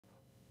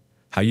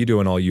How you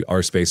doing, all you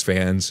R-Space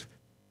fans?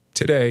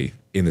 Today,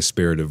 in the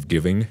spirit of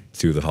giving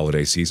through the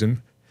holiday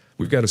season,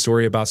 we've got a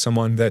story about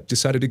someone that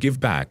decided to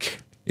give back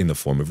in the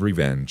form of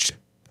revenge.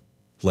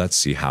 Let's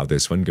see how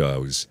this one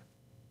goes.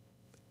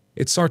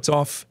 It starts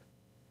off,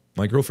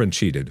 my girlfriend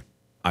cheated.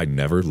 I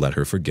never let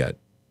her forget.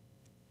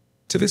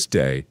 To this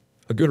day,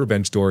 a good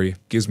revenge story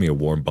gives me a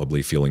warm,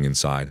 bubbly feeling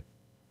inside.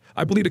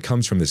 I believe it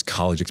comes from this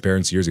college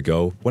experience years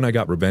ago when I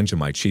got revenge on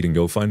my cheating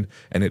girlfriend,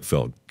 and it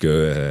felt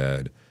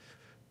good.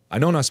 I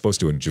know I'm not supposed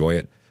to enjoy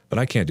it, but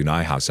I can't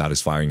deny how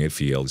satisfying it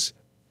feels.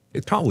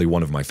 It's probably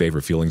one of my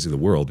favorite feelings in the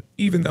world,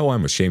 even though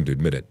I'm ashamed to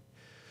admit it.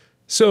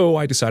 So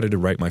I decided to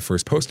write my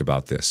first post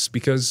about this,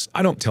 because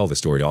I don't tell the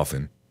story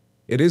often.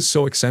 It is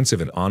so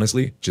extensive and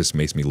honestly just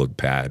makes me look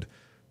bad.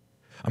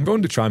 I'm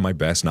going to try my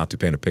best not to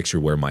paint a picture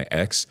where my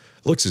ex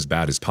looks as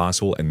bad as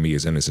possible and me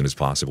as innocent as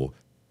possible.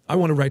 I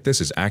want to write this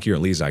as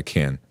accurately as I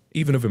can,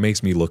 even if it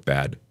makes me look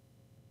bad.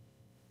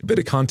 A bit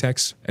of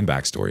context and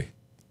backstory.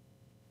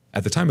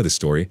 At the time of the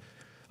story,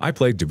 I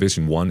played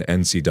Division I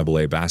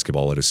NCAA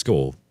basketball at a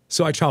school,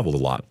 so I traveled a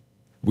lot,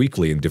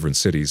 weekly in different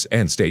cities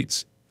and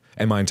states,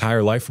 and my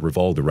entire life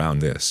revolved around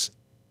this.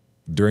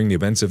 During the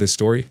events of this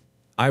story,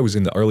 I was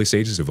in the early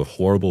stages of a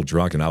horrible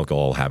drug and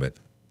alcohol habit.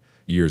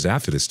 Years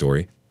after this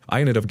story,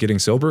 I ended up getting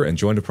sober and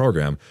joined a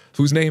program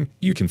whose name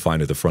you can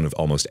find at the front of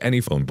almost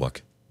any phone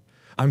book.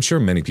 I'm sure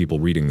many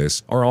people reading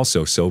this are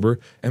also sober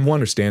and will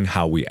understand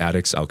how we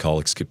addicts,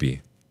 alcoholics could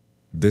be.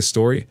 This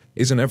story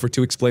is an effort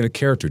to explain a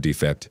character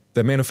defect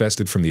that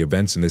manifested from the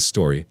events in this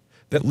story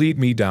that lead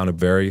me down a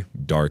very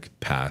dark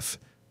path.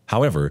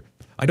 However,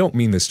 I don't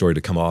mean this story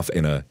to come off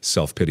in a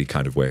self-pity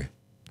kind of way.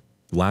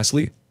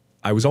 Lastly,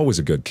 I was always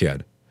a good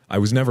kid. I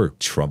was never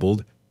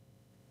troubled.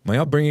 My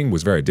upbringing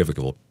was very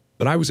difficult,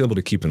 but I was able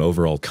to keep an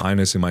overall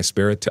kindness in my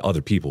spirit to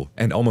other people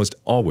and almost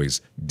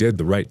always did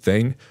the right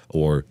thing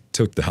or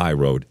took the high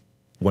road.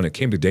 When it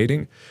came to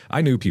dating,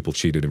 I knew people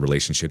cheated in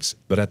relationships,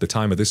 but at the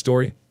time of this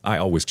story, I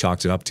always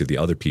chalked it up to the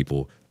other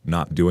people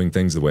not doing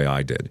things the way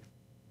I did.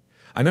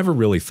 I never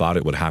really thought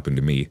it would happen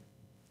to me.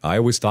 I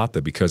always thought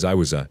that because I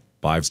was a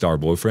 5-star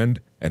boyfriend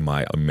and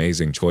my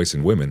amazing choice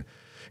in women,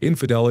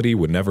 infidelity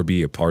would never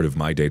be a part of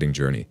my dating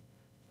journey.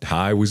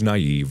 I was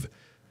naive.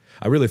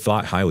 I really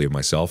thought highly of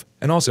myself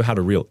and also had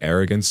a real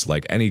arrogance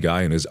like any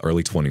guy in his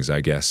early 20s,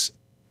 I guess.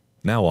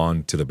 Now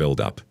on to the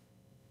build-up.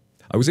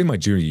 I was in my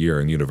junior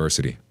year in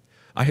university.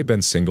 I had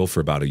been single for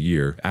about a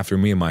year after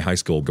me and my high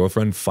school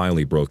girlfriend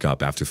finally broke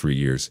up after 3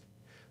 years.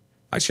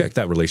 I checked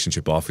that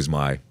relationship off as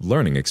my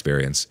learning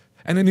experience,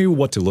 and I knew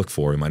what to look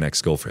for in my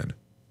next girlfriend.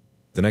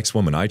 The next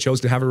woman I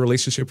chose to have a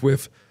relationship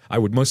with, I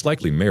would most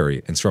likely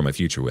marry and start my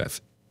future with.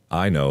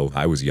 I know,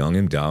 I was young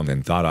and dumb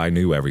and thought I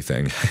knew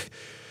everything.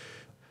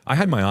 I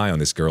had my eye on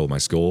this girl at my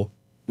school.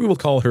 We will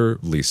call her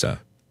Lisa.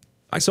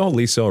 I saw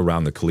Lisa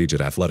around the collegiate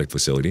athletic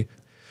facility,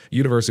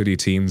 university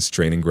teams,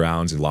 training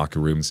grounds, and locker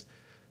rooms.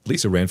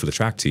 Lisa ran for the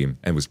track team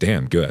and was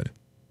damn good.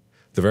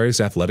 The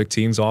various athletic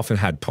teams often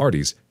had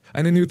parties,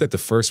 and I knew that the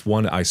first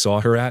one I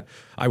saw her at,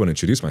 I would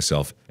introduce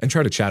myself and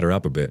try to chat her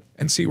up a bit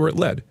and see where it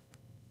led.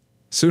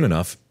 Soon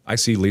enough, I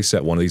see Lisa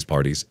at one of these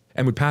parties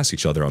and would pass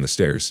each other on the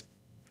stairs.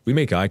 We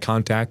make eye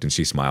contact and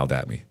she smiled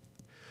at me.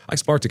 I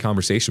sparked a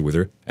conversation with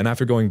her, and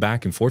after going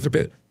back and forth a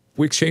bit,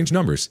 we exchanged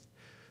numbers.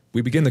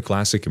 We begin the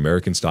classic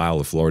American style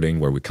of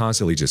flirting where we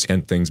constantly just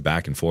hint things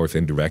back and forth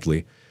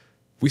indirectly.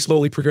 We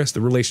slowly progressed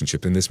the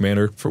relationship in this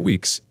manner for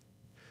weeks,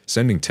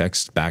 sending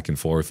texts back and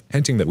forth,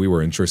 hinting that we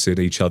were interested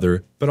in each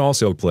other, but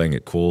also playing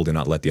it cool to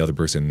not let the other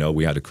person know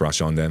we had a crush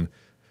on them.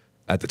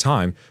 At the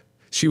time,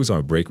 she was on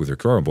a break with her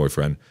current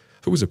boyfriend,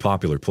 who was a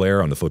popular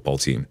player on the football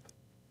team.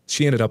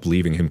 She ended up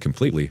leaving him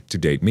completely to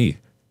date me.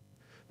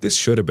 This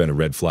should have been a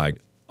red flag,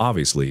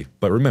 obviously,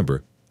 but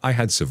remember, I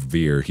had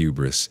severe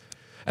hubris.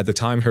 At the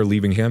time, her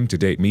leaving him to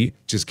date me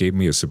just gave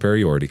me a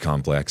superiority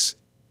complex.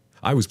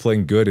 I was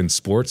playing good in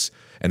sports,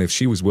 and if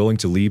she was willing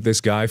to leave this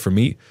guy for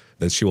me,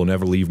 then she will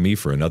never leave me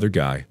for another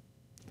guy.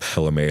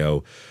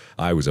 LMAO,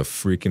 I was a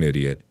freaking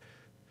idiot.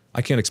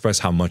 I can't express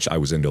how much I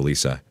was into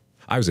Lisa.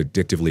 I was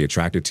addictively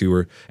attracted to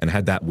her and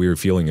had that weird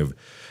feeling of,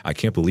 I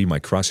can't believe my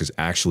crush is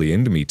actually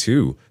into me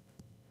too.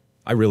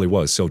 I really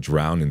was so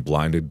drowned and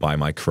blinded by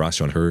my crush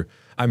on her.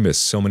 I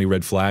missed so many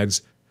red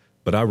flags,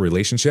 but our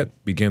relationship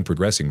began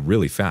progressing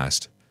really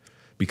fast.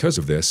 Because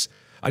of this,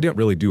 I didn't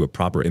really do a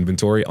proper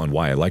inventory on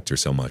why I liked her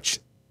so much.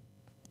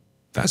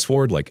 Fast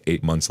forward like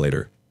 8 months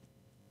later.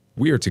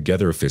 We are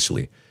together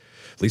officially.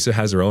 Lisa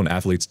has her own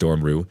athlete's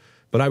dorm room,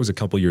 but I was a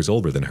couple years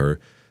older than her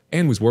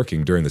and was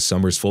working during the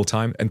summers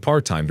full-time and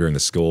part-time during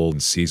the school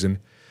and season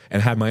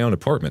and had my own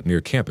apartment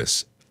near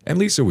campus, and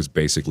Lisa was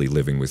basically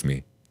living with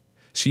me.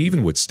 She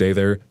even would stay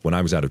there when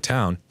I was out of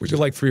town, which is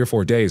like 3 or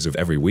 4 days of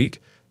every week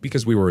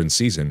because we were in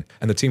season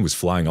and the team was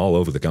flying all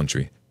over the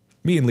country.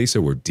 Me and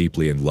Lisa were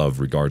deeply in love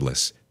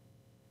regardless.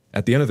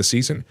 At the end of the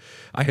season,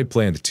 I had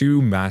planned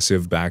 2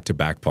 massive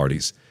back-to-back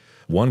parties.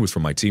 One was for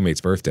my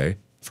teammate's birthday,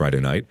 Friday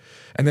night,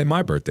 and then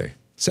my birthday,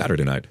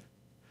 Saturday night.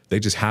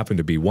 They just happened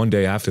to be one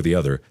day after the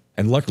other,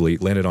 and luckily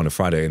landed on a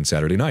Friday and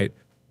Saturday night.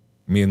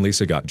 Me and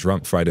Lisa got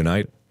drunk Friday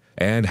night,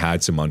 and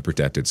had some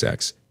unprotected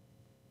sex.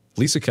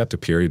 Lisa kept a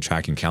period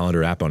tracking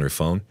calendar app on her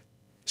phone.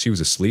 She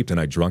was asleep, and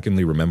I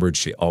drunkenly remembered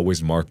she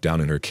always marked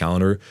down in her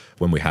calendar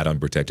when we had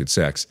unprotected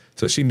sex,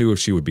 so she knew if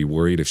she would be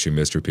worried if she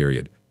missed her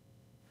period.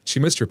 She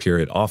missed her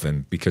period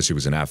often because she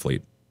was an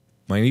athlete.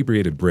 My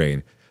inebriated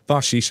brain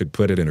thought she should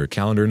put it in her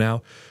calendar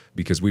now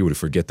because we would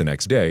forget the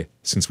next day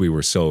since we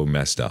were so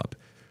messed up.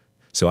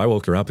 So I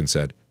woke her up and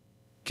said,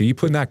 "Can you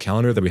put in that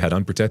calendar that we had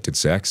unprotected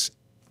sex?"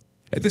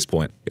 At this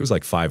point, it was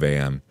like 5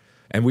 a.m.,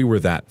 and we were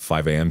that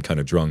 5 a.m. kind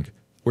of drunk,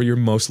 where you're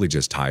mostly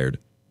just tired.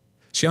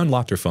 She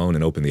unlocked her phone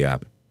and opened the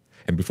app,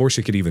 and before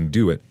she could even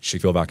do it, she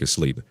fell back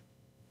asleep.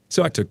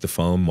 So I took the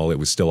phone while it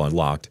was still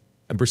unlocked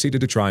and proceeded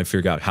to try and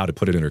figure out how to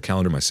put it in her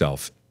calendar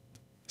myself.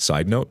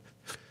 Side note,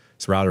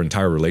 throughout our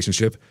entire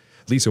relationship,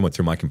 Lisa went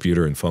through my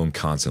computer and phone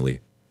constantly.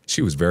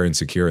 She was very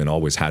insecure and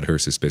always had her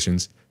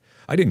suspicions.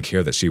 I didn't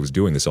care that she was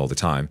doing this all the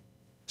time.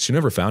 She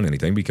never found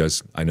anything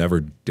because I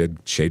never did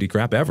shady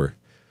crap ever.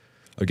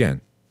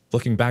 Again,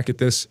 looking back at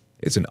this,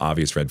 it's an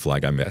obvious red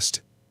flag I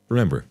missed.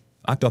 Remember,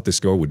 I thought this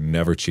girl would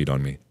never cheat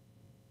on me.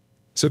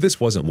 So this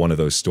wasn't one of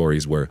those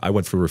stories where I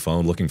went through her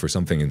phone looking for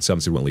something and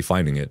subsequently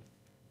finding it.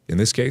 In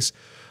this case,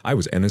 I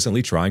was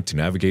innocently trying to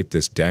navigate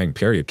this dang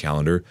period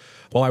calendar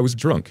while I was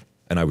drunk,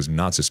 and I was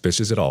not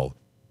suspicious at all.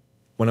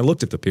 When I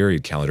looked at the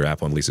period calendar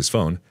app on Lisa's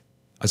phone,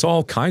 I saw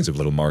all kinds of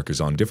little markers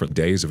on different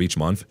days of each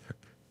month.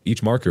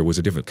 Each marker was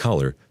a different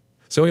color,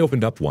 so I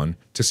opened up one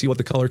to see what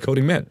the color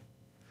coding meant.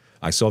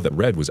 I saw that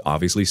red was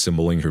obviously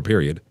symboling her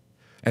period,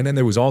 and then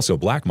there was also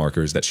black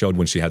markers that showed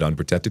when she had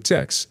unprotected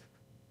sex.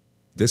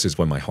 This is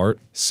when my heart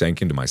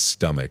sank into my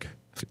stomach.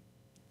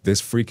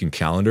 This freaking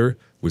calendar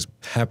was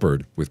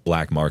peppered with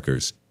black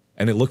markers,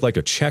 and it looked like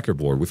a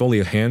checkerboard with only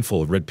a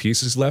handful of red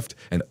pieces left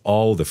and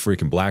all the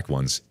freaking black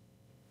ones.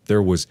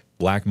 There was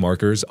black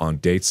markers on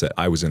dates that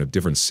I was in a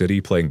different city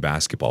playing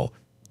basketball.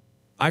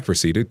 I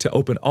proceeded to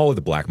open all of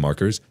the black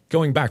markers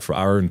going back for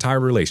our entire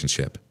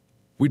relationship.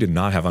 We did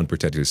not have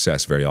unprotected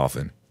sex very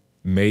often,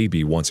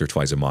 maybe once or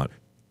twice a month.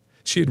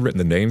 She had written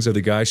the names of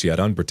the guys she had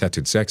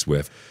unprotected sex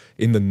with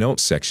in the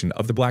notes section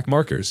of the black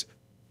markers.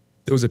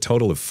 There was a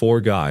total of 4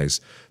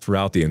 guys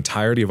throughout the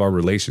entirety of our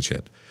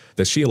relationship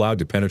that she allowed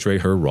to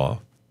penetrate her raw.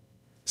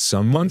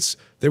 Some months,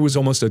 there was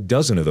almost a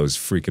dozen of those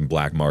freaking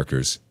black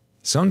markers.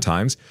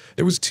 Sometimes,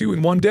 there was 2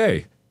 in one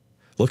day.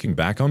 Looking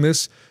back on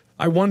this,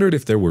 I wondered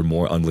if there were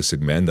more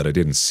unlisted men that I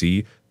didn't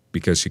see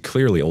because she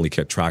clearly only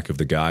kept track of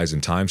the guys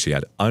and times she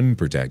had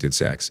unprotected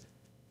sex.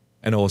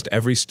 And almost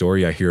every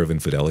story I hear of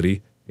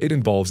infidelity, it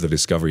involves the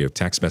discovery of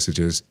text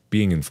messages,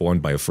 being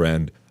informed by a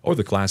friend, or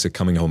the classic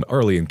coming home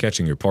early and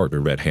catching your partner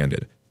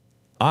red-handed.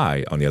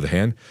 I, on the other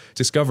hand,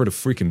 discovered a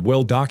freaking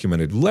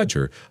well-documented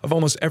ledger of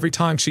almost every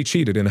time she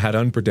cheated and had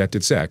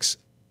unprotected sex.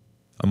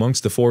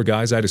 Amongst the 4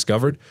 guys I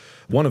discovered,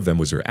 one of them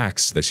was her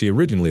ex that she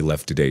originally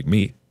left to date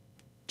me.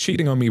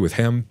 Cheating on me with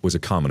him was a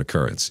common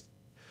occurrence.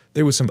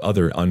 There was some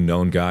other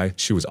unknown guy,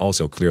 she was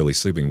also clearly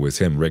sleeping with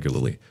him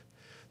regularly.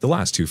 The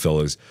last 2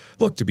 fellas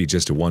looked to be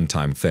just a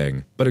one-time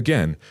thing, but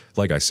again,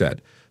 like I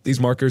said, these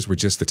markers were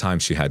just the time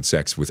she had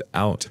sex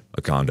without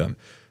a condom.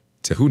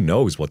 So who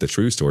knows what the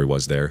true story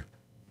was there.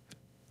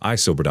 I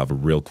sobered up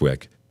real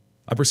quick.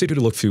 I proceeded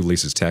to look through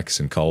Lisa's texts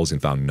and calls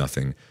and found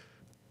nothing.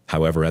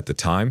 However, at the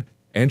time,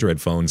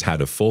 Android phones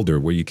had a folder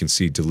where you can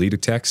see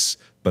deleted texts,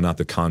 but not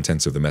the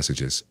contents of the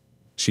messages.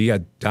 She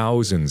had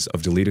thousands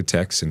of deleted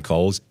texts and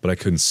calls, but I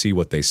couldn't see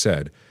what they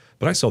said.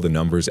 But I saw the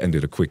numbers and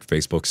did a quick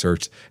Facebook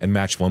search and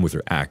matched one with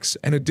her ex,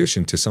 in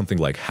addition to something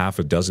like half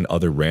a dozen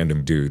other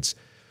random dudes.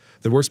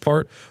 The worst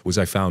part was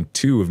I found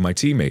 2 of my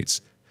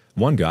teammates.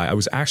 One guy I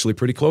was actually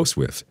pretty close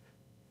with.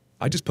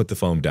 I just put the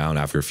phone down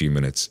after a few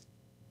minutes.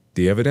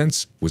 The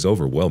evidence was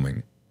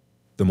overwhelming.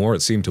 The more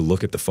it seemed to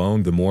look at the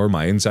phone, the more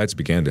my insides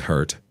began to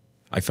hurt.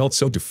 I felt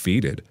so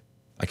defeated.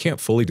 I can't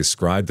fully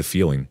describe the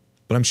feeling,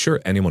 but I'm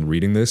sure anyone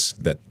reading this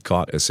that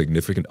caught a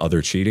significant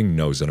other cheating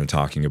knows what I'm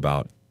talking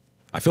about.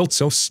 I felt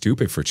so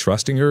stupid for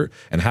trusting her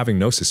and having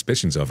no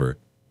suspicions of her.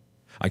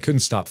 I couldn't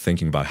stop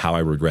thinking about how I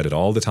regretted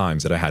all the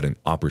times that I had an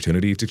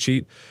opportunity to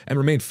cheat and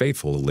remained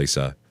faithful to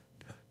Lisa.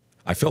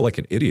 I felt like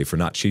an idiot for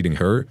not cheating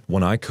her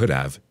when I could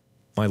have.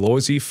 My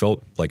loyalty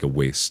felt like a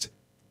waste.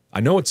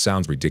 I know it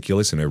sounds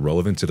ridiculous and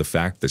irrelevant to the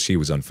fact that she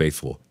was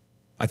unfaithful.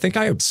 I think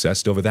I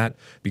obsessed over that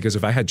because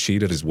if I had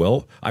cheated as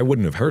well, I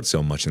wouldn't have hurt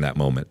so much in that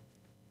moment.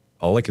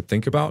 All I could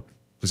think about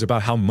was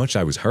about how much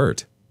I was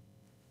hurt.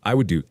 I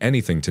would do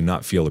anything to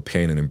not feel the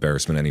pain and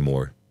embarrassment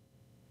anymore.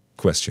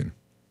 Question: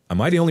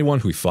 am I the only one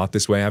who thought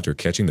this way after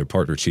catching their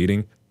partner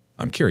cheating?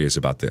 I'm curious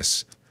about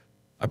this.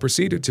 I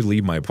proceeded to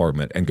leave my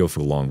apartment and go for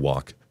a long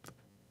walk.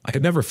 I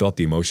had never felt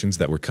the emotions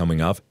that were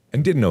coming up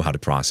and didn't know how to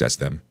process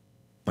them.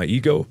 My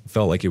ego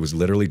felt like it was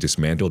literally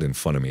dismantled in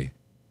front of me.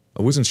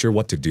 I wasn't sure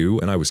what to do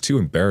and I was too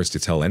embarrassed to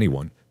tell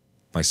anyone.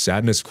 My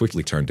sadness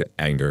quickly turned to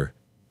anger.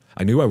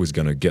 I knew I was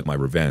gonna get my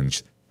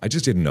revenge. I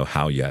just didn't know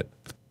how yet.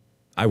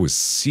 I was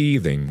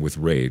seething with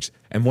rage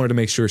and wanted to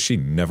make sure she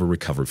never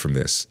recovered from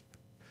this.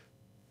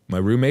 My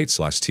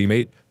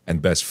roommate/teammate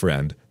and best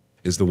friend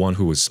is the one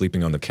who was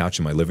sleeping on the couch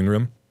in my living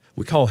room.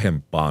 We call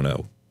him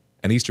Bono.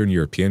 an Eastern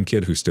European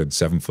kid who stood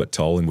 7 foot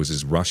tall and was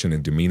as Russian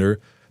in demeanor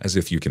as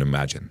if you can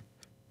imagine.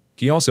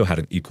 He also had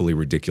an equally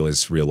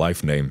ridiculous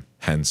real-life name,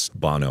 hence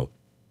Bono.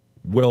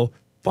 Well,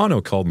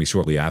 Bono called me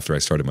shortly after I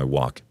started my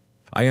walk.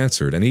 I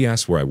answered, and he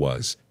asked where I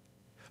was.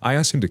 I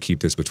asked him to keep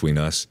this between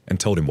us and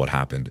told him what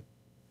happened.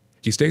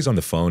 He stays on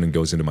the phone and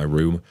goes into my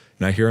room,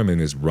 and I hear him in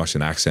his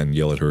Russian accent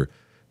yell at her,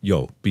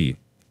 "Yo, B,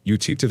 you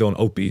cheated on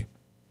Opie?"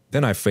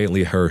 Then I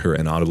faintly heard her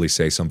inaudibly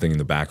say something in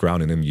the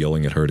background and him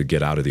yelling at her to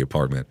get out of the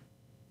apartment.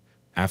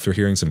 After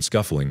hearing some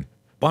scuffling,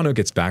 Bono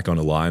gets back on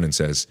the line and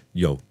says,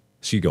 "Yo,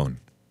 she gone.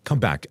 Come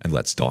back and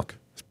let's talk."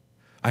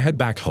 I head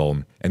back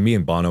home, and me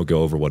and Bono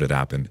go over what had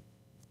happened.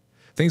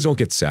 Things don't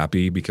get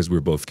sappy because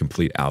we're both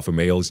complete alpha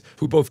males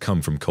who both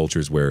come from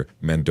cultures where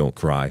men don't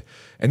cry,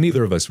 and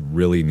neither of us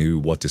really knew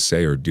what to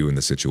say or do in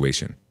the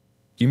situation.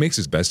 He makes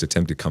his best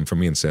attempt to comfort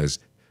me and says,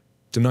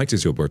 "Tonight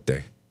is your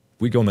birthday.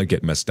 We gonna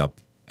get messed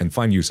up and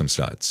find you some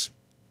studs.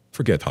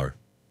 Forget her.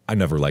 I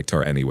never liked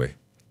her anyway."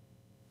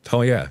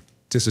 Oh yeah,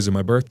 this isn't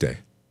my birthday.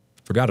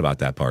 Forgot about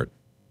that part.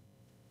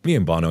 Me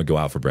and Bono go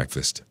out for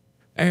breakfast.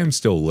 I am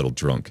still a little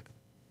drunk.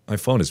 My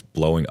phone is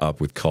blowing up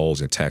with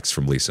calls and texts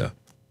from Lisa.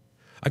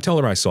 I tell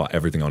her I saw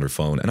everything on her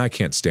phone and I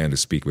can't stand to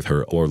speak with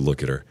her or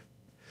look at her.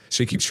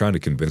 She keeps trying to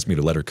convince me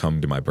to let her come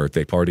to my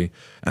birthday party,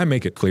 and I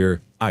make it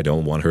clear I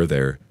don't want her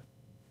there.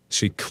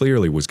 She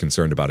clearly was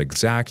concerned about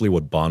exactly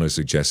what Bono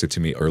suggested to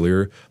me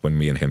earlier when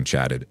me and him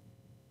chatted.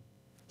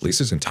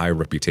 Lisa's entire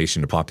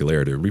reputation and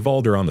popularity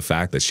revolved around the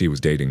fact that she was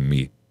dating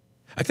me.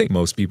 I think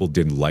most people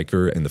didn't like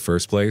her in the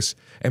first place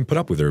and put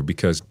up with her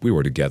because we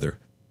were together.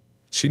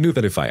 She knew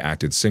that if I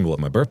acted single at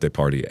my birthday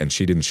party and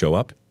she didn't show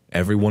up,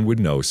 everyone would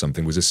know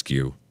something was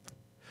askew.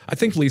 I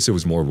think Lisa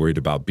was more worried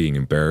about being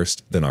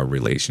embarrassed than our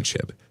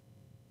relationship.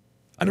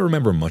 I don't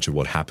remember much of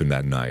what happened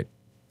that night,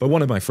 but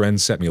one of my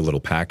friends sent me a little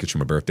package for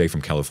my birthday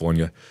from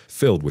California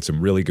filled with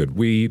some really good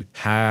weed,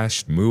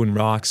 hash, moon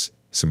rocks,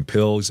 some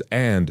pills,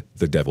 and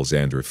the devil's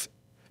dandruff.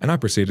 And I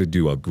proceeded to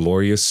do a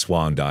glorious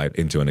swan dive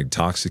into an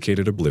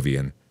intoxicated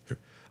oblivion.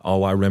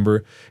 All I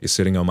remember is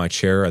sitting on my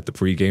chair at the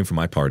pregame for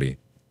my party.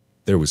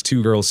 There was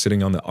 2 girls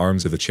sitting on the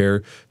arms of the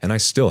chair, and I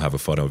still have a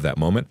photo of that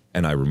moment,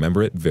 and I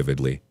remember it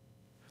vividly.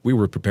 We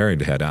were preparing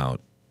to head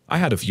out. I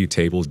had a few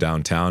tables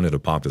downtown at a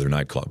popular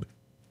nightclub.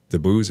 The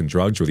booze and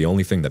drugs were the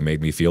only thing that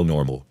made me feel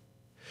normal.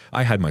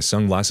 I had my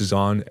sunglasses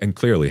on and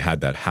clearly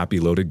had that happy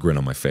loaded grin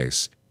on my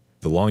face.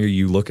 The longer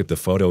you look at the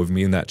photo of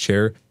me in that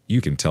chair,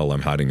 you can tell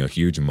I'm hiding a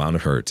huge amount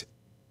of hurt.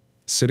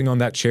 Sitting on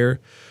that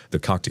chair, the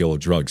cocktail of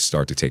drugs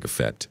start to take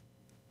effect.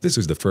 This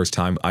was the first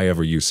time I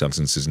ever used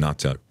substances not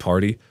to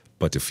party,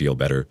 but to feel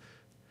better,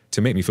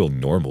 to make me feel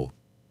normal.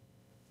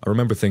 I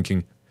remember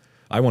thinking,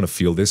 I want to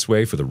feel this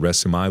way for the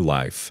rest of my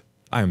life.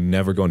 I am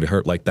never going to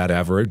hurt like that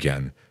ever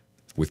again.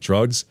 With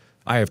drugs,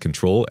 I have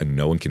control and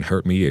no one can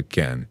hurt me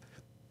again.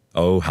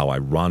 Oh, how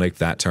ironic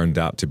that turned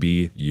out to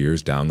be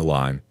years down the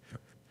line.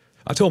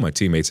 I told my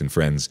teammates and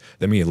friends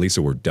that me and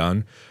Lisa were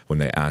done when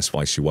they asked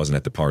why she wasn't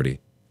at the party.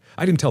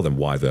 I didn't tell them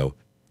why, though.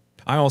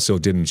 I also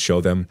didn't show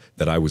them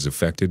that I was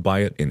affected by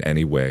it in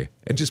any way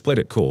and just played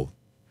it cool.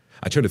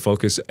 I tried to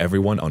focus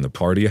everyone on the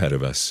party ahead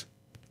of us.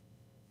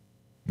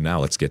 Now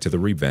let's get to the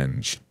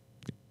revenge.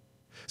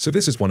 So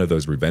this is one of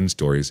those revenge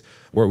stories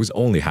where it was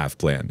only half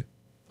planned.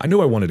 I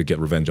knew I wanted to get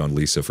revenge on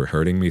Lisa for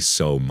hurting me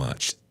so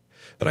much,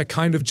 but I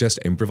kind of just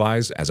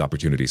improvised as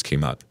opportunities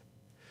came up.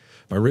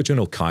 My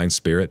original kind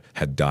spirit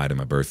had died on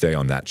my birthday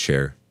on that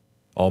chair.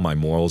 All my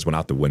morals went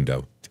out the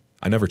window.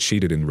 I never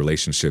cheated in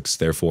relationships,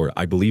 therefore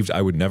I believed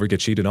I would never get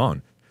cheated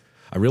on.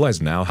 I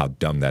realize now how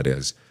dumb that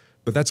is,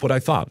 but that's what I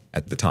thought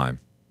at the time.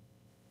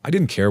 I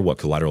didn't care what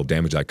collateral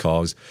damage I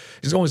caused,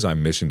 as long as my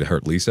mission to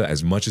hurt Lisa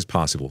as much as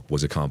possible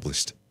was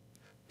accomplished.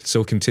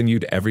 So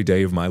continued every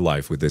day of my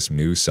life with this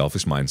new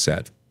selfish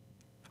mindset.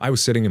 I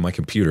was sitting in my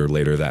computer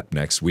later that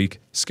next week,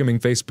 skimming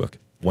Facebook,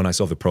 when I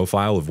saw the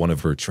profile of one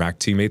of her track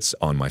teammates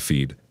on my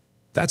feed.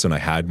 That's when I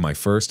had my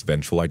first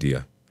vengeful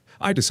idea.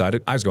 I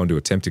decided I was going to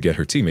attempt to get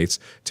her teammates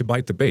to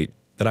bite the bait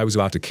that I was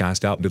about to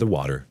cast out into the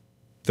water.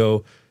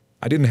 Though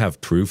I didn't have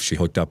proof she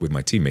hooked up with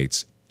my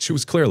teammates, she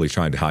was clearly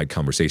trying to hide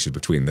conversations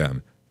between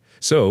them.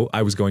 So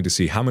I was going to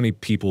see how many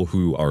people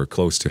who are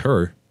close to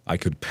her I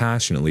could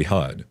passionately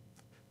hug.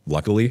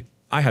 Luckily,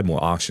 I had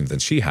more options than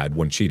she had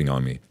when cheating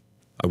on me.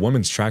 A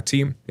women's track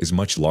team is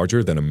much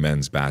larger than a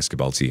men's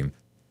basketball team,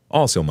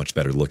 also much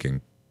better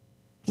looking.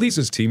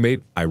 Lisa's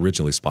teammate I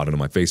originally spotted on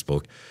my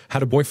Facebook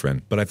had a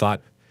boyfriend, but I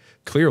thought,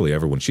 clearly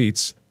everyone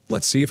cheats,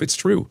 let's see if it's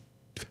true.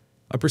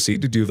 I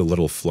proceeded to do the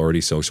little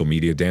flirty social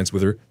media dance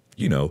with her,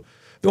 you know,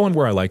 the one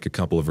where I like a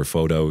couple of her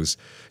photos,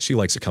 she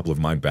likes a couple of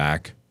mine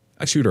back.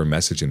 I shoot her a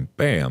message and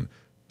bam,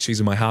 she's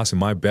in my house in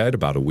my bed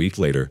about a week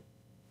later.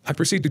 I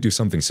proceed to do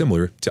something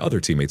similar to other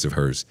teammates of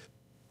hers,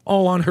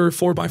 all on her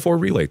 4x4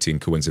 relay team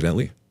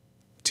coincidentally.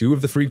 2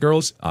 of the 3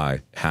 girls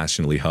I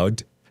passionately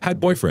hugged had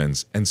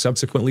boyfriends and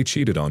subsequently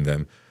cheated on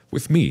them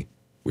with me,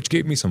 which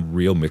gave me some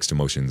real mixed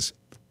emotions.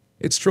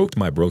 It stroked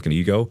my broken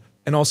ego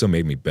and also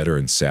made me bitter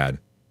and sad,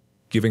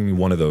 giving me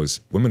one of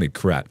those women need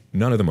crap,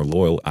 none of them are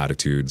loyal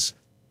attitudes.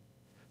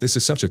 This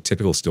is such a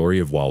typical story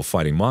of while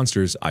fighting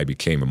monsters, I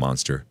became a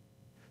monster.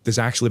 This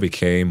actually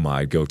became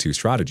my go-to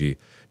strategy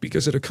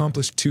because it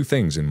accomplished two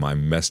things in my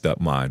messed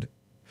up mind.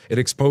 It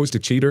exposed a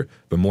cheater,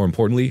 but more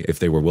importantly, if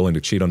they were willing to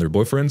cheat on their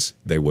boyfriends,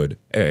 they would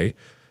A,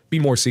 be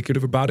more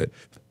secretive about it,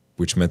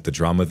 which meant the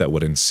drama that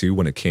would ensue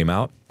when it came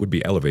out would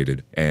be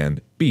elevated, and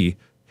B,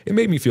 it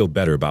made me feel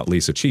better about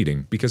Lisa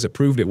cheating because it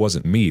proved it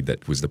wasn't me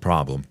that was the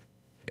problem.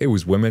 It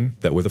was women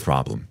that were the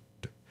problem.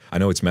 I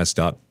know it's messed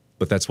up,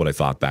 but that's what I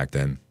thought back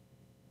then.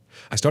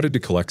 I started to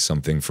collect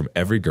something from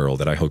every girl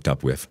that I hooked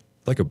up with,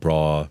 like a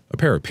bra, a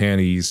pair of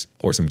panties,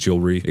 or some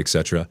jewelry,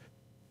 etc.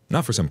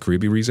 Not for some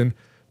creepy reason,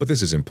 but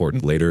this is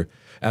important later,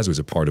 as was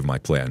a part of my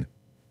plan.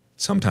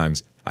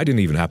 Sometimes I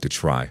didn't even have to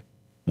try.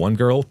 One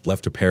girl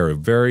left a pair of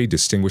very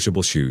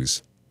distinguishable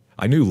shoes.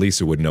 I knew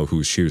Lisa would know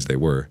whose shoes they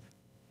were.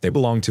 They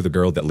belonged to the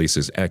girl that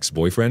Lisa's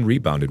ex-boyfriend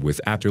rebounded with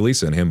after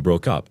Lisa and him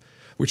broke up,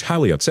 which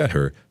highly upset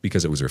her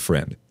because it was her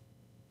friend.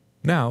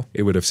 Now,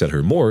 it would upset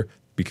her more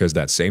because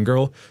that same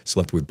girl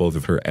slept with both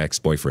of her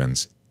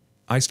ex-boyfriends.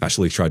 I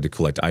especially tried to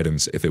collect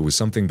items if it was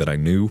something that I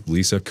knew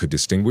Lisa could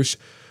distinguish,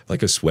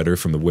 like a sweater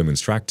from the women's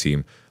track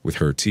team with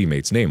her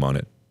teammate's name on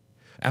it.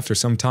 After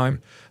some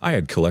time, I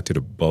had collected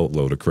a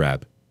boatload of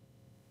crap.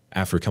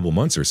 After a couple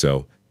months or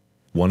so,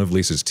 one of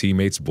Lisa's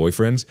teammates'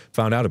 boyfriends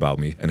found out about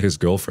me and his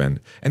girlfriend,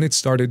 and it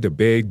started a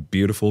big,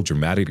 beautiful,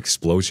 dramatic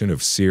explosion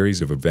of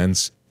series of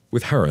events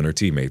with her and her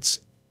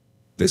teammates.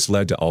 This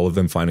led to all of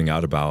them finding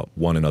out about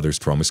one another's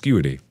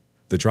promiscuity.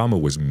 The drama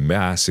was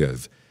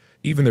massive.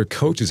 Even their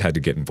coaches had to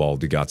get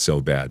involved, it got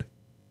so bad.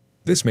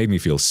 This made me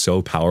feel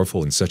so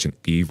powerful in such an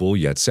evil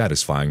yet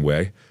satisfying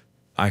way.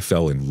 I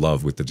fell in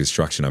love with the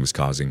destruction I was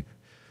causing.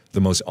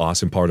 The most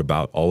awesome part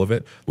about all of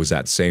it was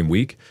that same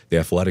week, the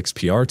athletics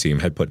PR team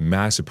had put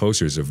massive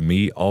posters of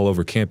me all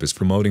over campus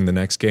promoting the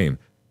next game.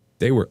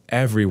 They were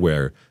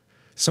everywhere.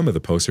 Some of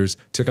the posters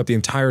took up the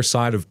entire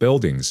side of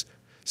buildings.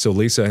 So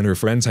Lisa and her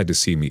friends had to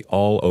see me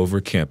all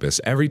over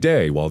campus every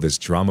day while this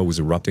drama was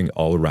erupting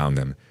all around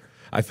them.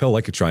 I felt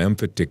like a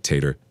triumphant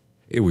dictator.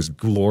 It was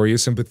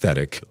glorious and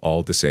pathetic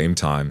all at the same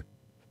time.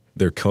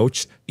 Their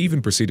coach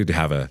even proceeded to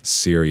have a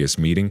serious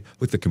meeting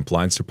with the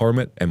compliance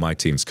department and my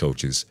team's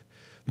coaches.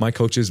 My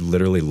coaches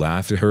literally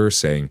laughed at her,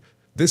 saying,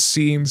 "This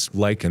seems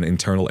like an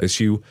internal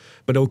issue,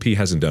 but OP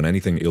hasn't done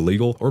anything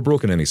illegal or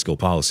broken any school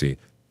policy,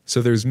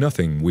 so there's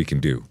nothing we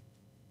can do."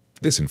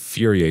 This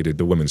infuriated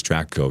the women's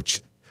track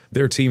coach.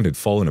 Their team had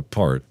fallen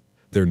apart.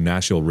 Their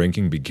national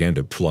ranking began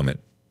to plummet.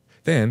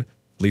 Then,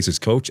 Lisa's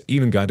coach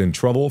even got in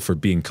trouble for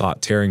being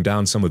caught tearing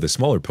down some of the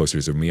smaller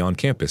posters of me on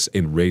campus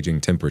in raging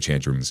temper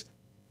tantrums.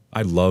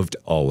 I loved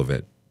all of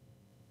it.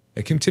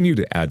 I continued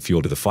to add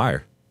fuel to the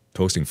fire,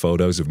 posting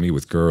photos of me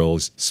with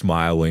girls,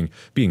 smiling,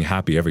 being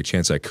happy every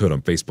chance I could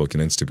on Facebook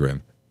and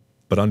Instagram.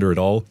 But under it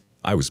all,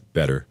 I was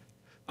better.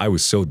 I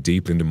was so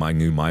deep into my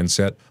new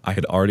mindset, I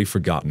had already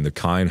forgotten the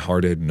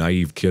kind-hearted,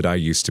 naive kid I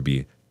used to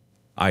be.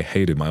 I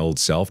hated my old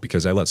self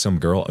because I let some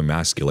girl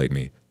emasculate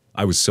me.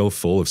 I was so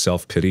full of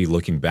self-pity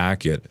looking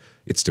back, yet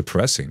it's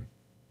depressing.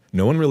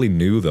 No one really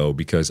knew, though,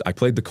 because I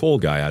played the cool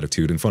guy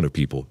attitude in front of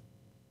people.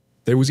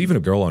 There was even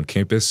a girl on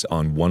campus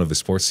on one of the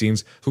sports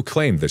teams who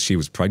claimed that she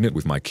was pregnant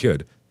with my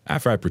kid,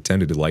 after I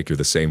pretended to like her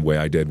the same way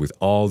I did with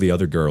all the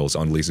other girls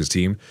on Lisa's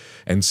team,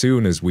 and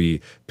soon as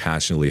we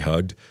passionately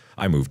hugged,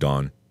 I moved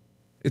on.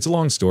 It's a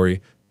long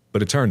story,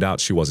 but it turned out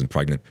she wasn't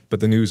pregnant, but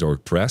the news or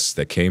press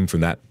that came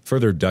from that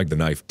further dug the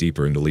knife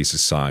deeper into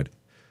Lisa's side.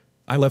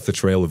 I left the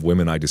trail of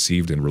women I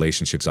deceived and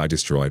relationships I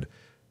destroyed.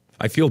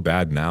 I feel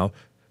bad now,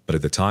 but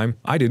at the time,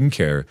 I didn't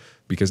care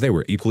because they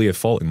were equally at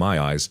fault in my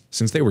eyes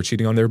since they were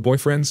cheating on their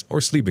boyfriends or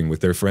sleeping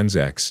with their friend's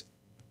ex.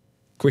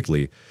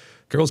 Quickly,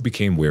 girls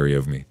became wary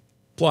of me.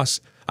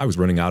 Plus, I was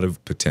running out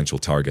of potential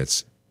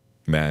targets.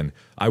 Man,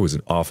 I was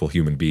an awful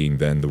human being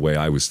then the way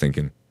I was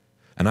thinking.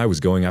 And I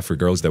was going after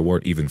girls that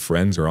weren't even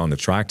friends or on the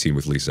track team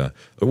with Lisa,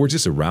 or were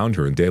just around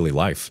her in daily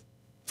life.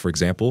 For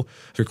example,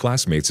 her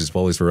classmates as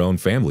well as her own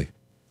family.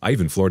 I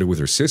even flirted with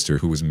her sister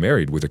who was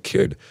married with a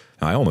kid.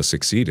 I almost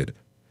succeeded.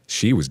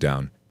 She was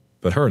down.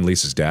 But her and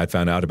Lisa's dad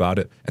found out about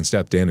it and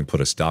stepped in and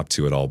put a stop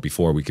to it all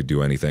before we could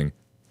do anything.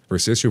 Her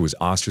sister was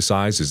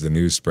ostracized as the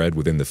news spread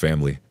within the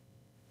family.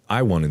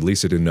 I wanted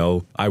Lisa to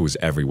know I was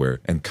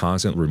everywhere and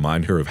constantly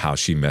remind her of how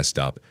she messed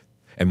up.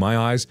 In my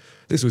eyes,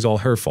 this was all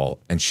her fault,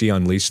 and she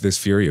unleashed this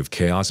fury of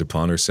chaos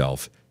upon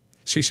herself.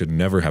 She should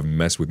never have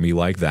messed with me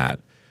like that.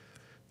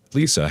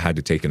 Lisa had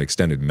to take an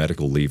extended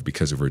medical leave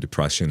because of her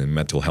depression and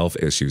mental health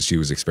issues she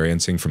was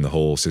experiencing from the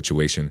whole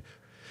situation.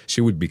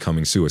 She was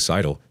becoming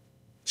suicidal.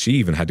 She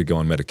even had to go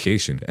on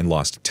medication and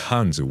lost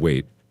tons of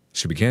weight.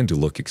 She began to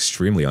look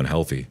extremely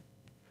unhealthy.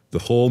 The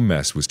whole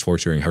mess was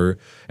torturing her,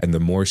 and the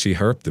more she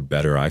hurt, the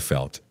better I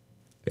felt.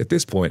 At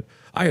this point,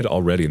 I had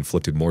already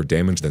inflicted more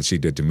damage than she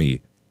did to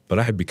me, but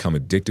I had become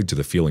addicted to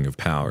the feeling of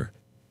power.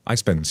 I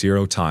spent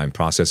zero time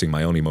processing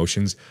my own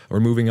emotions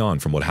or moving on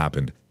from what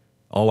happened.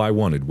 All I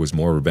wanted was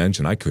more revenge,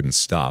 and I couldn't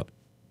stop.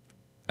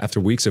 After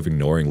weeks of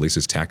ignoring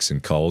Lisa's texts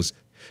and calls,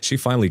 she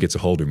finally gets a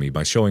hold of me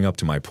by showing up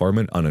to my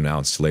apartment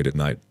unannounced late at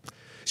night.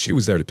 She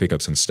was there to pick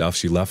up some stuff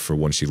she left for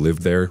when she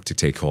lived there to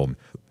take home.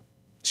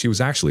 She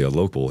was actually a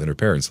local and her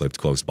parents lived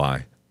close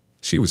by.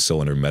 She was still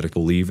on her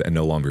medical leave and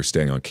no longer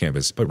staying on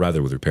campus, but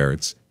rather with her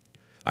parents.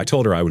 I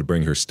told her I would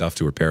bring her stuff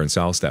to her parents'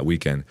 house that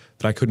weekend,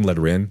 but I couldn't let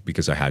her in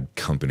because I had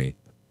company.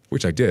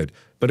 Which I did,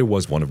 but it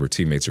was one of her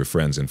teammates or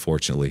friends,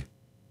 unfortunately.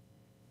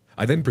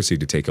 I then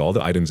proceeded to take all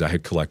the items I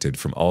had collected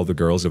from all the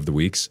girls of the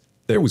weeks.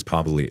 There was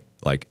probably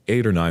like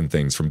 8 or 9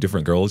 things from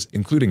different girls,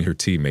 including her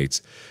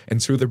teammates,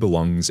 and threw their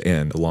belongings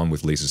in, along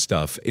with Lisa's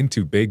stuff,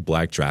 into big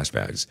black trash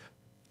bags.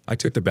 I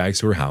took the bags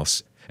to her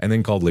house, and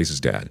then called Lisa's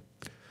dad.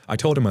 I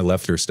told him I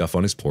left her stuff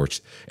on his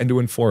porch, and to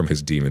inform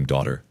his demon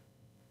daughter.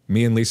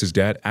 Me and Lisa's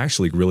dad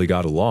actually really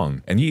got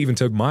along, and he even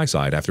took my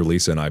side after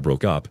Lisa and I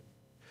broke up.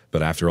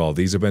 But after all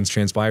these events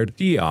transpired,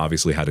 he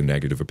obviously had a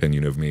negative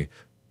opinion of me.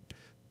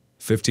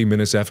 15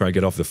 minutes after I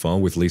get off the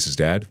phone with Lisa's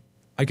dad,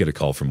 I get a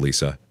call from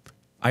Lisa.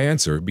 I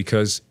answer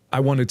because I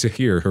wanted to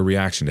hear her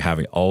reaction to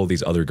having all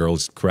these other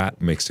girls'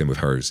 crap mixed in with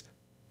hers.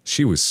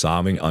 She was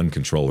sobbing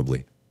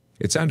uncontrollably.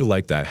 It sounded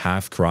like that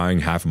half-crying,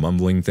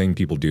 half-mumbling thing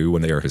people do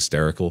when they are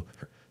hysterical.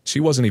 She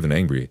wasn't even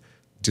angry,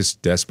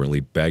 just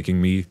desperately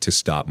begging me to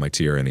stop my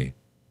tyranny.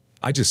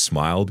 I just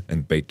smiled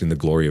and baked in the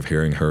glory of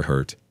hearing her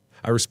hurt.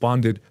 I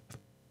responded,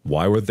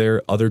 "Why were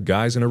there other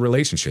guys in a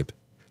relationship?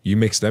 You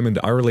mixed them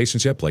into our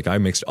relationship like I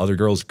mixed other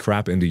girls'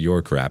 crap into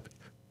your crap."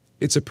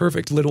 It's a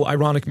perfect little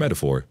ironic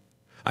metaphor.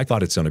 I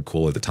thought it sounded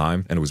cool at the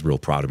time and was real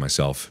proud of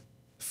myself.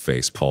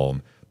 Face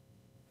palm.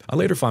 I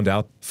later found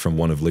out from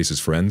one of Lisa's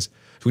friends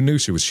who knew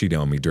she was cheating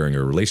on me during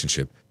our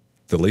relationship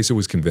that Lisa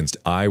was convinced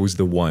I was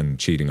the one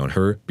cheating on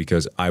her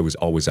because I was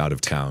always out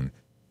of town.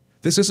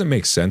 This doesn't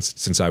make sense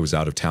since I was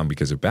out of town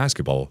because of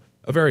basketball,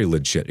 a very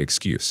legit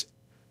excuse.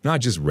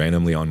 Not just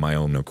randomly on my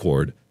own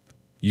accord.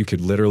 You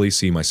could literally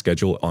see my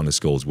schedule on the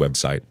school's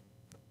website.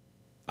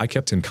 I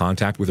kept in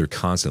contact with her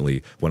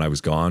constantly when I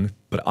was gone,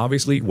 but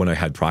obviously when I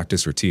had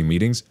practice or team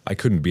meetings, I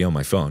couldn't be on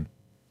my phone.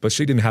 But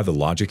she didn't have the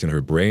logic in her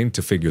brain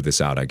to figure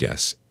this out, I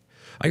guess.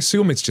 I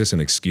assume it's just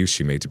an excuse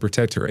she made to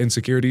protect her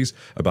insecurities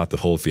about the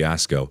whole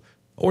fiasco,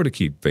 or to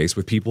keep face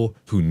with people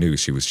who knew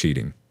she was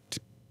cheating.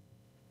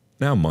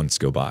 Now months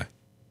go by.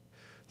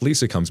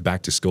 Lisa comes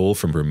back to school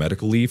from her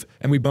medical leave,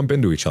 and we bump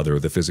into each other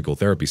at the physical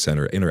therapy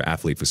center in her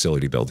athlete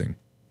facility building.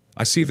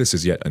 I see this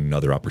as yet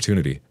another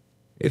opportunity.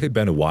 It had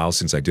been a while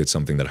since I did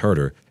something that hurt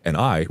her, and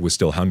I was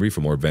still hungry for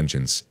more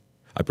vengeance.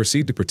 I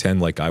proceed to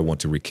pretend like I want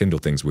to rekindle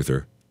things with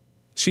her.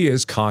 She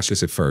is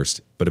cautious at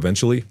first, but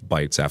eventually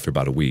bites after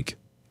about a week.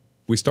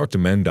 We start to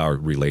mend our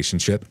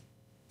relationship.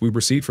 We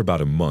proceed for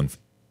about a month,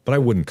 but I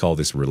wouldn't call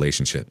this a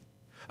relationship.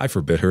 I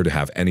forbid her to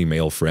have any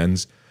male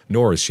friends,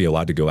 nor is she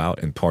allowed to go out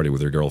and party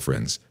with her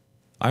girlfriends.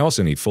 I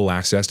also need full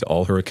access to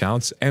all her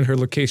accounts and her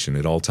location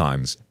at all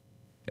times.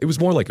 It was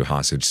more like a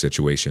hostage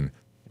situation.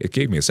 It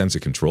gave me a sense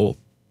of control.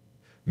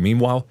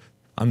 Meanwhile,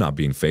 I'm not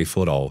being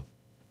faithful at all.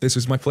 This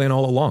was my plan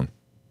all along.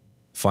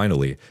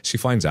 Finally, she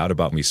finds out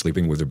about me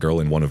sleeping with a girl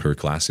in one of her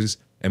classes,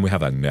 and we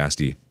have a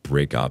nasty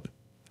breakup.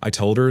 I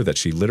told her that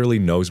she literally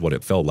knows what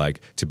it felt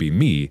like to be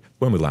me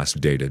when we last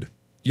dated.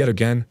 Yet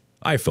again,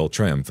 I felt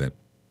triumphant.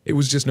 It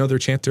was just another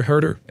chance to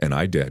hurt her, and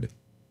I did.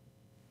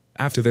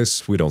 After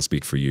this, we don't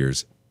speak for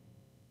years.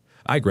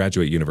 I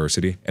graduate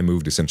university and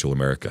move to Central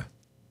America.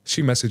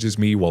 She messages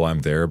me while I'm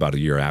there about a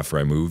year after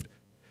I moved,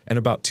 and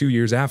about 2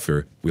 years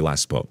after we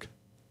last spoke.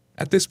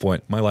 At this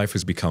point, my life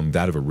has become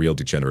that of a real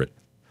degenerate.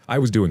 I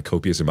was doing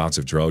copious amounts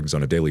of drugs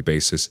on a daily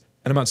basis,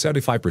 and about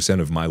 75%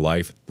 of my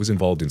life was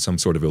involved in some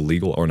sort of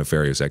illegal or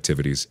nefarious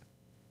activities.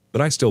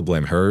 But I still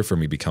blame her for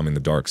me becoming the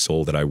dark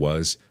soul that I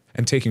was,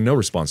 and taking no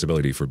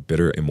responsibility for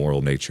bitter,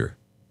 immoral nature.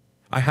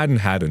 I hadn't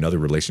had another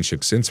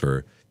relationship since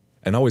her,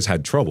 and always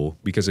had trouble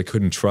because I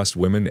couldn't trust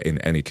women in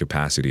any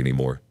capacity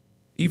anymore.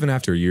 Even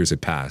after years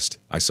had passed,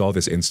 I saw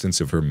this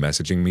instance of her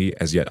messaging me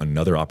as yet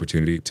another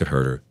opportunity to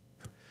hurt her.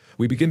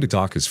 We begin to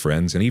talk as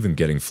friends and even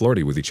getting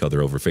flirty with each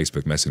other over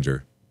Facebook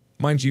Messenger.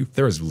 Mind you,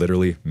 there is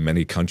literally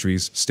many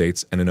countries,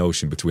 states, and an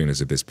ocean between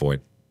us at this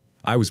point.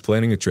 I was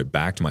planning a trip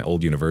back to my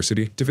old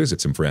university to visit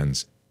some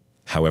friends.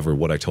 However,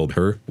 what I told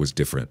her was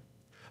different.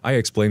 I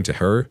explained to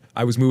her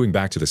I was moving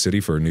back to the city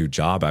for a new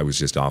job I was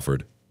just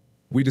offered.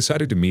 We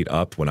decided to meet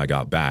up when I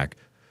got back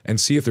and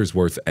see if there's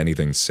worth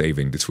anything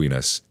saving between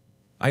us.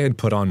 I had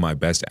put on my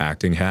best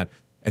acting hat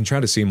and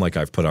tried to seem like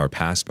I've put our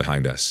past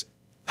behind us.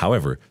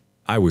 However,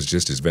 I was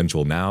just as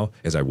vengeful now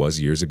as I was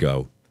years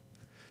ago.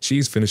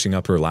 She's finishing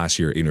up her last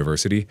year at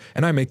university,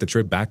 and I make the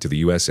trip back to the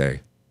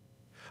USA.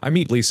 I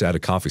meet Lisa at a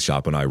coffee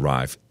shop when I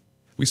arrive.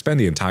 We spend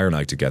the entire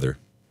night together.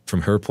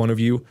 From her point of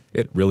view,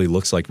 it really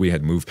looks like we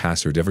had moved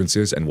past our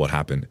differences and what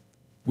happened.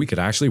 We could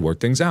actually work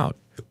things out.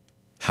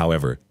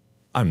 However,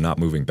 I'm not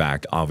moving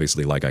back,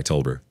 obviously, like I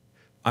told her.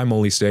 I'm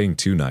only staying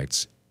 2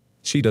 nights.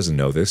 She doesn't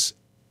know this.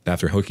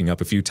 After hooking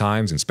up a few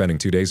times and spending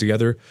 2 days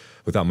together,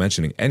 without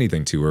mentioning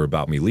anything to her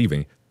about me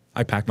leaving,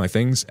 I pack my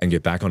things and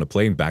get back on a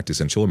plane back to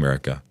Central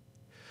America.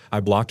 I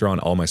blocked her on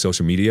all my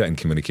social media and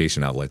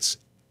communication outlets.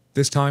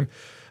 This time,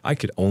 I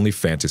could only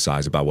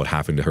fantasize about what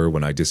happened to her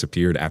when I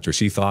disappeared after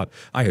she thought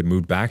I had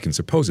moved back and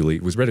supposedly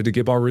was ready to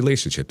give our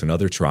relationship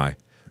another try.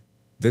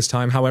 This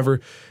time,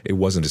 however, it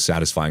wasn't as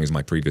satisfying as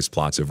my previous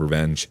plots of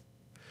revenge.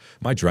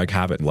 My drug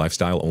habit and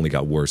lifestyle only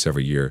got worse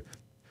every year.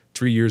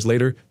 3 years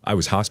later, I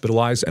was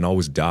hospitalized and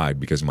almost died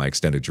because of my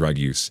extended drug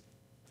use.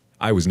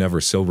 I was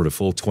never sober a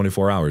full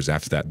 24 hours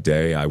after that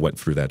day I went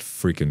through that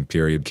freaking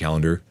period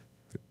calendar.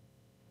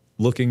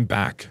 Looking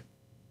back,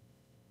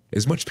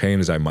 as much pain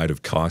as I might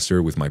have caused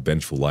her with my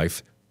vengeful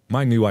life,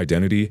 my new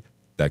identity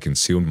that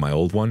consumed my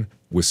old one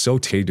was so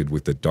tainted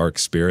with the dark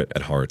spirit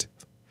at heart.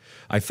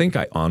 I think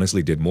I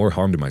honestly did more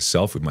harm to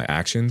myself with my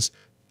actions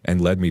and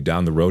led me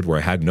down the road where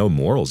I had no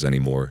morals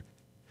anymore.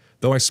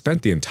 Though I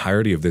spent the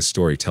entirety of this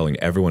story telling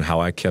everyone how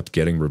I kept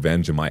getting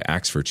revenge on my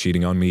ex for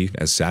cheating on me,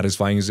 as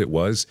satisfying as it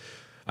was,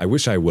 I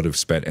wish I would have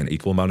spent an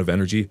equal amount of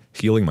energy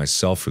healing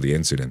myself for the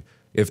incident.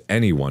 If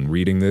anyone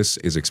reading this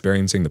is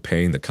experiencing the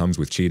pain that comes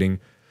with cheating,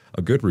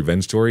 a good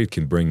revenge story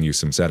can bring you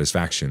some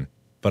satisfaction,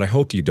 but I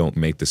hope you don't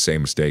make the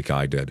same mistake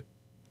I did.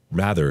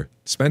 Rather,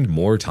 spend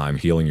more time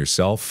healing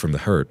yourself from the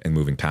hurt and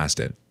moving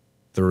past it.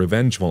 The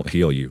revenge won't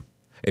heal you.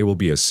 It will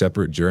be a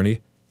separate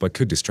journey, but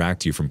could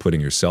distract you from putting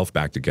yourself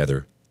back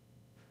together.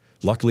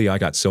 Luckily, I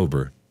got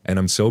sober, and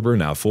I'm sober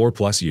now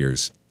 4+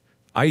 years.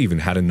 I even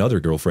had another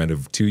girlfriend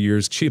of 2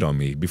 years cheat on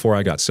me before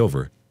I got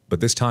sober,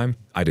 but this time,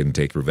 I didn't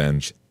take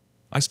revenge.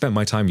 I spent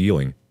my time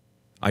healing.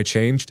 I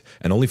changed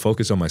and only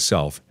focused on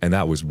myself, and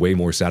that was way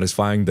more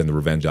satisfying than the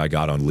revenge I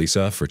got on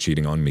Lisa for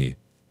cheating on me.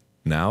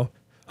 Now,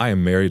 I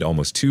am married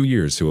almost 2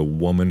 years to a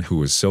woman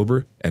who is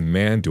sober, and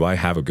man, do I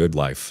have a good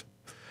life.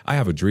 I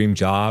have a dream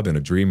job and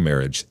a dream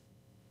marriage.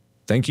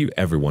 Thank you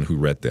everyone who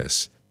read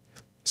this.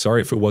 Sorry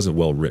if it wasn't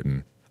well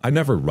written. I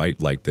never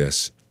write like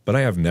this, but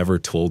I have never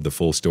told the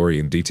full story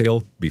in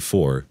detail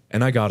before,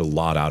 and I got a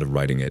lot out of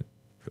writing it.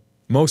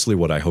 Mostly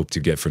what I hope to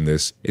get from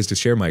this is to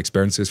share my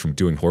experiences from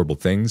doing horrible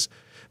things,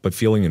 but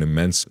feeling an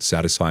immense,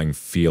 satisfying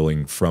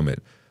feeling from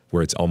it,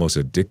 where it's almost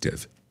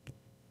addictive,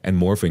 and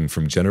morphing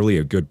from generally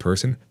a good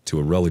person to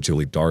a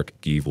relatively dark,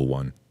 evil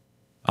one.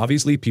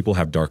 Obviously, people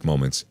have dark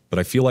moments, but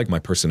I feel like my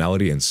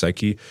personality and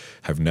psyche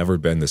have never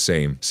been the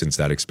same since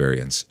that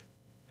experience.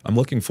 I'm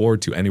looking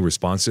forward to any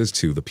responses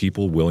to the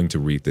people willing to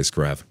read this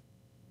graph.